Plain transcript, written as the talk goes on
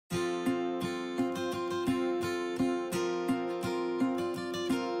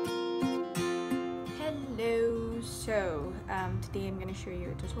today I'm going to show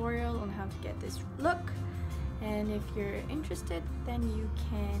you a tutorial on how to get this look, and if you're interested then you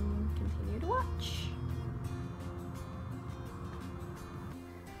can continue to watch.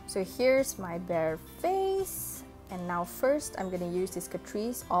 So here's my bare face, and now first I'm going to use this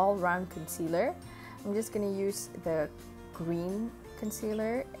Catrice All Round concealer. I'm just going to use the green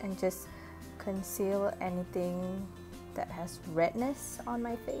concealer and just conceal anything that has redness on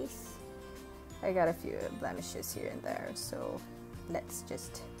my face. I got a few blemishes here and there, so let's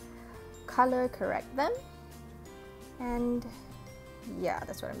just color correct them. And yeah,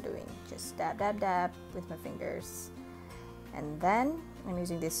 that's what I'm doing. Just dab, dab, dab with my fingers. And then I'm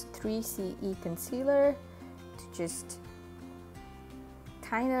using this 3CE concealer to just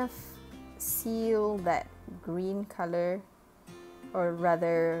kind of seal that green color, or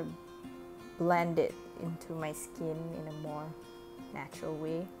rather blend it into my skin in a more natural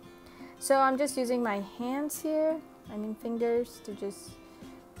way. So I'm just using my hands here, I mean fingers, to just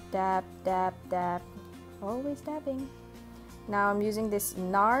dab, dab, dab, always dabbing. Now I'm using this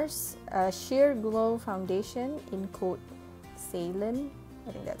Nars Sheer Glow Foundation in coat Ceylan.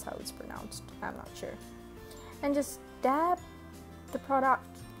 I think that's how it's pronounced, I'm not sure. And just dab the product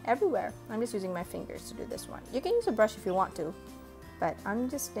everywhere. I'm just using my fingers to do this one. You can use a brush if you want to, but I'm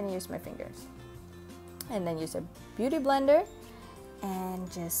just gonna use my fingers. And then use a beauty blender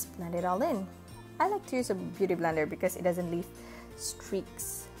and just blend it all in. I like to use a beauty blender because it doesn't leave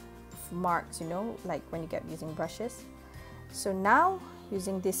streaks of marks, you know, like when you get using brushes. So now,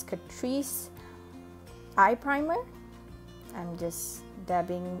 using this Catrice Eye Primer, I'm just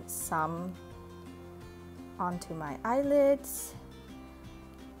dabbing some onto my eyelids.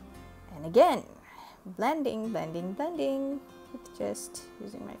 And again, blending, blending, blending with just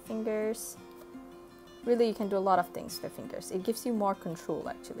using my fingers. Really, you can do a lot of things with the fingers. It gives you more control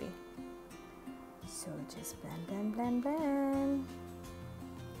actually. So just blend, blend, blend, blend.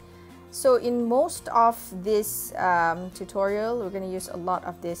 So in most of this tutorial, we're going to use a lot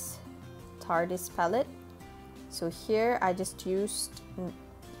of this Tarteist palette. So here I just used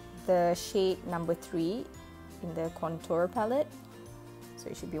the shade number 3 in the contour palette. So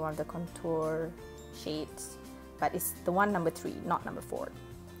it should be one of the contour shades, but it's the one number 3, not number 4.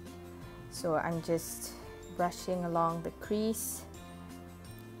 So I'm just brushing along the crease,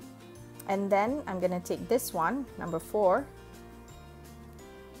 and then I'm gonna take this one, number 4,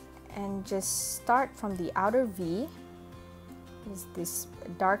 and just start from the outer V. This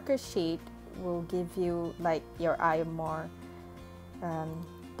darker shade will give you like your eye more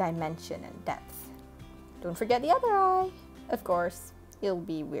dimension and depth. Don't forget the other eye, of course. It'll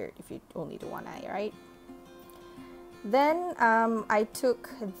be weird if you only do one eye, right? Then I took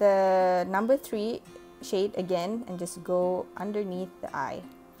the number 3 shade again and just go underneath the eye.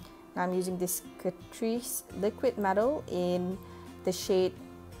 Now I'm using this Catrice Liquid Metal in the shade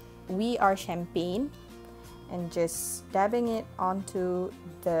We Are Champagne, and just dabbing it onto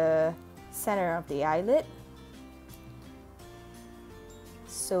the center of the eyelid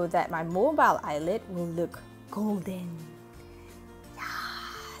so that my mobile eyelid will look golden.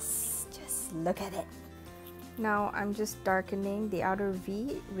 Yes, just look at it. Now I'm just darkening the outer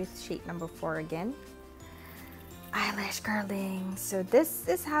V with shade number 4 again. Eyelash curling. So this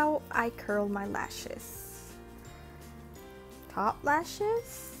is how I curl my lashes. Top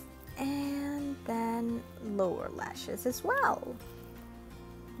lashes and then lower lashes as well.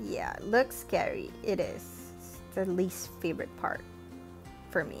 Yeah, it looks scary. It is. It's the least favorite part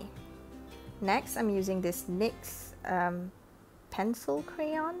for me. Next, I'm using this NYX pencil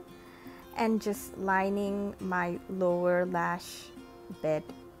crayon and just lining my lower lash bed.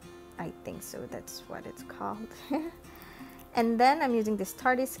 I think so, that's what it's called. And then I'm using this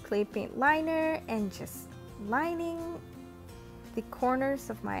Tarteist clay paint liner and just lining the corners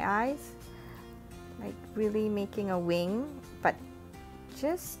of my eyes, like really making a wing, but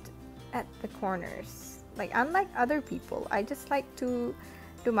just at the corners. Like, unlike other people, I just like to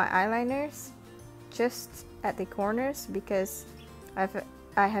do my eyeliners just at the corners because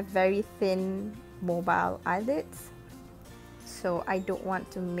I have very thin mobile eyelids, so I don't want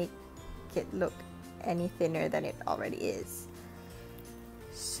to make it look any thinner than it already is.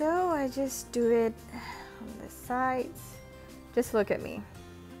 So I just do it on the sides. Just look at me.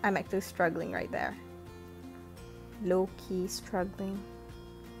 I'm actually struggling right there. Low-key struggling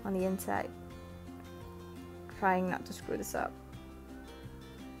on the inside. Trying not to screw this up.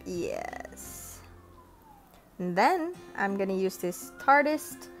 Yes. And then I'm gonna use this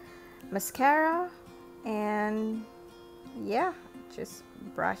Tarteist mascara, and yeah, just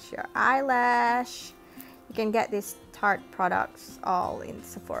brush your eyelash. You can get these Tarte products all in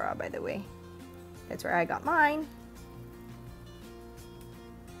Sephora, by the way. That's where I got mine.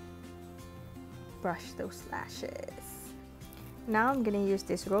 brush those lashes. Now I'm gonna use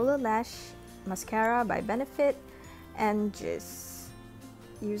this Roller Lash Mascara by Benefit and just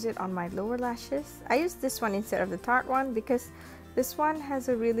use it on my lower lashes. I use this one instead of the Tarte one because this one has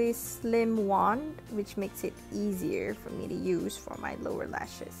a really slim wand, which makes it easier for me to use for my lower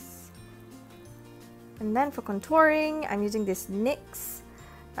lashes. And then for contouring, I'm using this NYX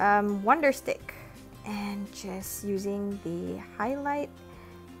Wonderstick and just using the highlight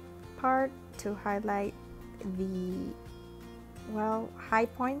part to highlight the, well, high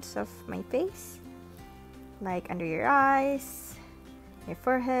points of my face, like under your eyes, your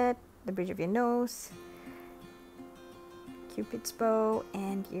forehead, the bridge of your nose, Cupid's bow,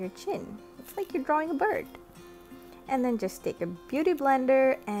 and your chin. It's like you're drawing a bird. And then just take a beauty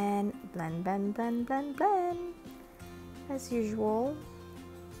blender and blend, blend, blend, blend, blend. As usual.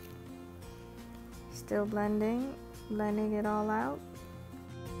 Still blending it all out.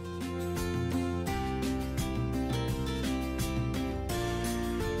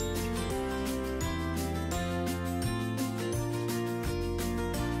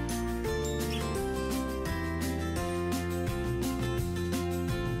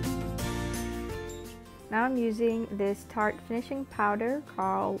 Now I'm using this Tarte finishing powder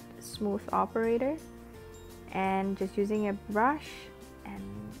called Smooth Operator and just using a brush and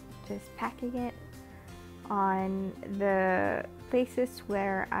just packing it on the places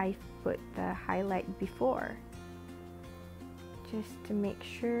where I put the highlight before, just to make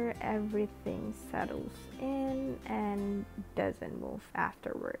sure everything settles in and doesn't move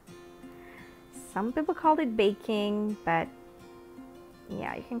afterward. Some people call it baking, but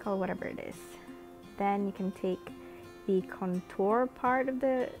yeah, you can call it whatever it is. Then you can take the contour part of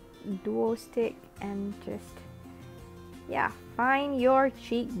the duo stick and just, yeah, find your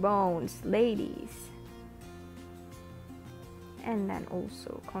cheekbones, ladies. And then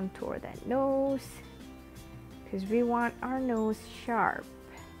also contour that nose, because we want our nose sharp,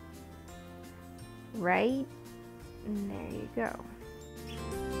 right? And there you go.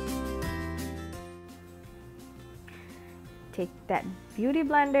 Take that beauty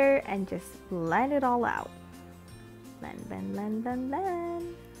blender and just blend it all out. Blend, blend, blend, blend,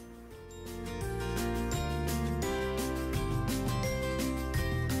 blend.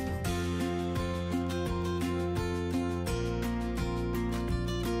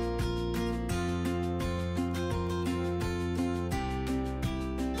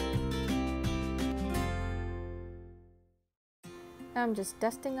 Now I'm just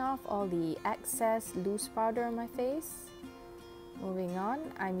dusting off all the excess loose powder on my face. Moving on,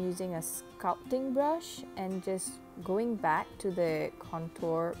 I'm using a sculpting brush and just going back to the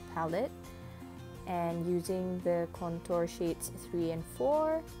contour palette and using the contour shades 3 and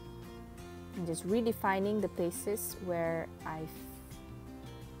 4 and just redefining the places where I've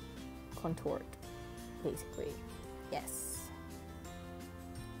contoured, basically. Yes.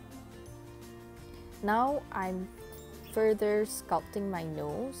 Now I'm further sculpting my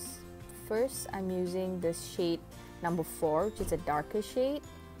nose. First, I'm using this shade number 4, which is a darker shade.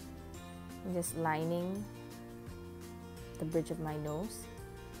 I'm just lining the bridge of my nose.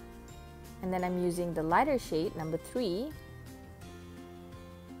 And then I'm using the lighter shade, number 3,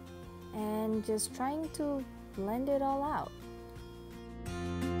 and just trying to blend it all out.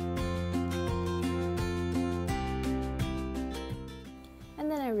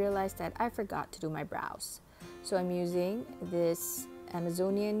 And then I realized that I forgot to do my brows. So I'm using this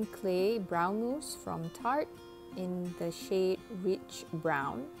Amazonian Clay Brow Mousse from Tarte in the shade Rich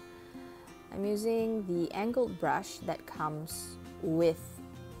Brown. I'm using the angled brush that comes with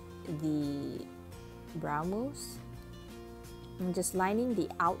the brow mousse. I'm just lining the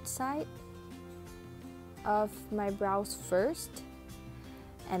outside of my brows first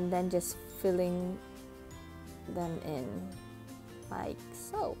and then just filling them in like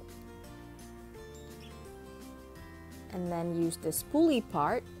so. And then use the spoolie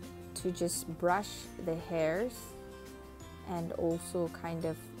part to just brush the hairs and also kind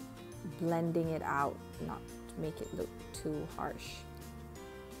of blending it out, not to make it look too harsh.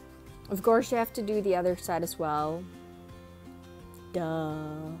 Of course, you have to do the other side as well.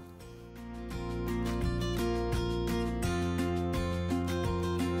 Duh.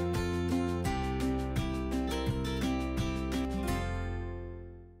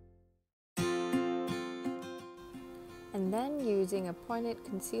 And then using a pointed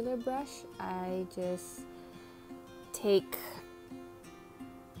concealer brush, I just take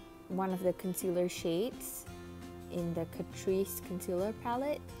one of the concealer shades in the Catrice concealer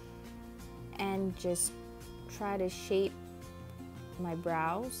palette and just try to shape my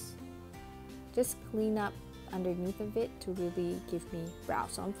brows. Just clean up underneath of it to really give me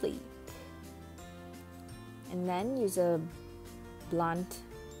brows on fleek. And then use a blunt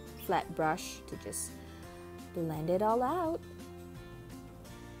flat brush to just blend it all out.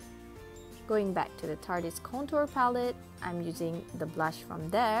 Going back to the Tarteist contour palette, I'm using the blush from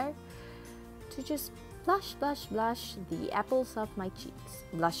there to just blush the apples of my cheeks.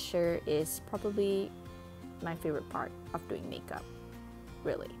 Blusher is probably my favorite part of doing makeup,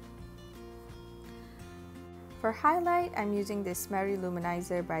 really. For highlight, I'm using this Mary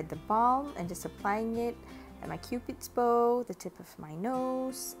Lou-manizer by the Balm and just applying it at my cupid's bow, the tip of my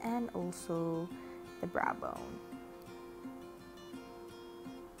nose, and also the brow bone.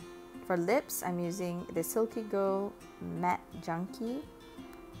 For lips, I'm using the Silkygirl Matte Junkie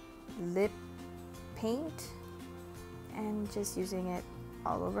lip paint and just using it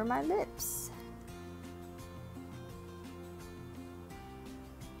all over my lips.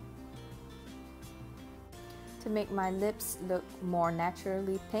 To make my lips look more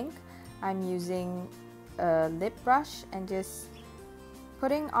naturally pink, I'm using a lip brush and just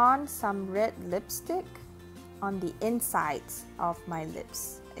putting on some red lipstick on the insides of my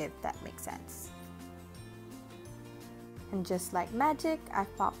lips, if that makes sense. And just like magic,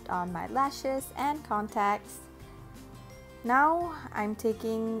 I've popped on my lashes and contacts. Now I'm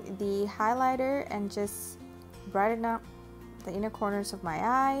taking the highlighter and just brighten up the inner corners of my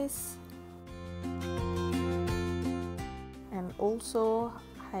eyes and also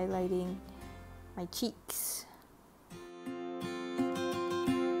highlighting my cheeks.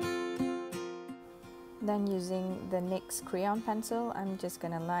 Then using the NYX crayon pencil, I'm just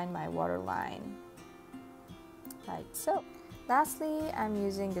gonna line my waterline like so. Lastly, I'm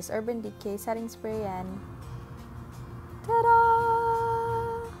using this Urban Decay setting spray and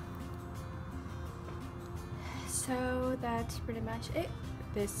ta-da! So that's pretty much it.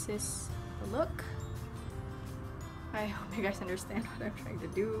 This is the look. I hope you guys understand what I'm trying to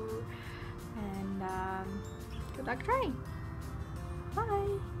do, and good luck trying.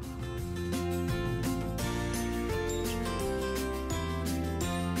 Bye!